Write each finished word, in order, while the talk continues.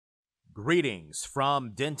Greetings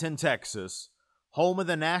from Denton, Texas, home of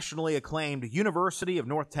the nationally acclaimed University of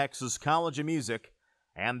North Texas College of Music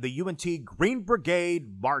and the UNT Green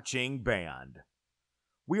Brigade Marching Band.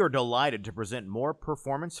 We are delighted to present more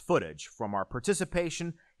performance footage from our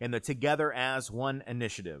participation in the Together as One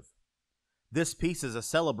initiative. This piece is a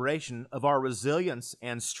celebration of our resilience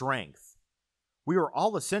and strength. We are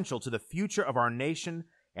all essential to the future of our nation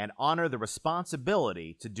and honor the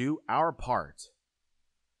responsibility to do our part.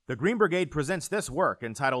 The Green Brigade presents this work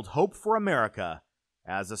entitled Hope for America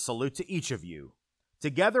as a salute to each of you.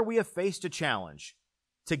 Together we have faced a challenge.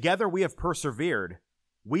 Together we have persevered.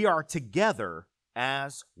 We are together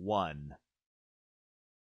as one.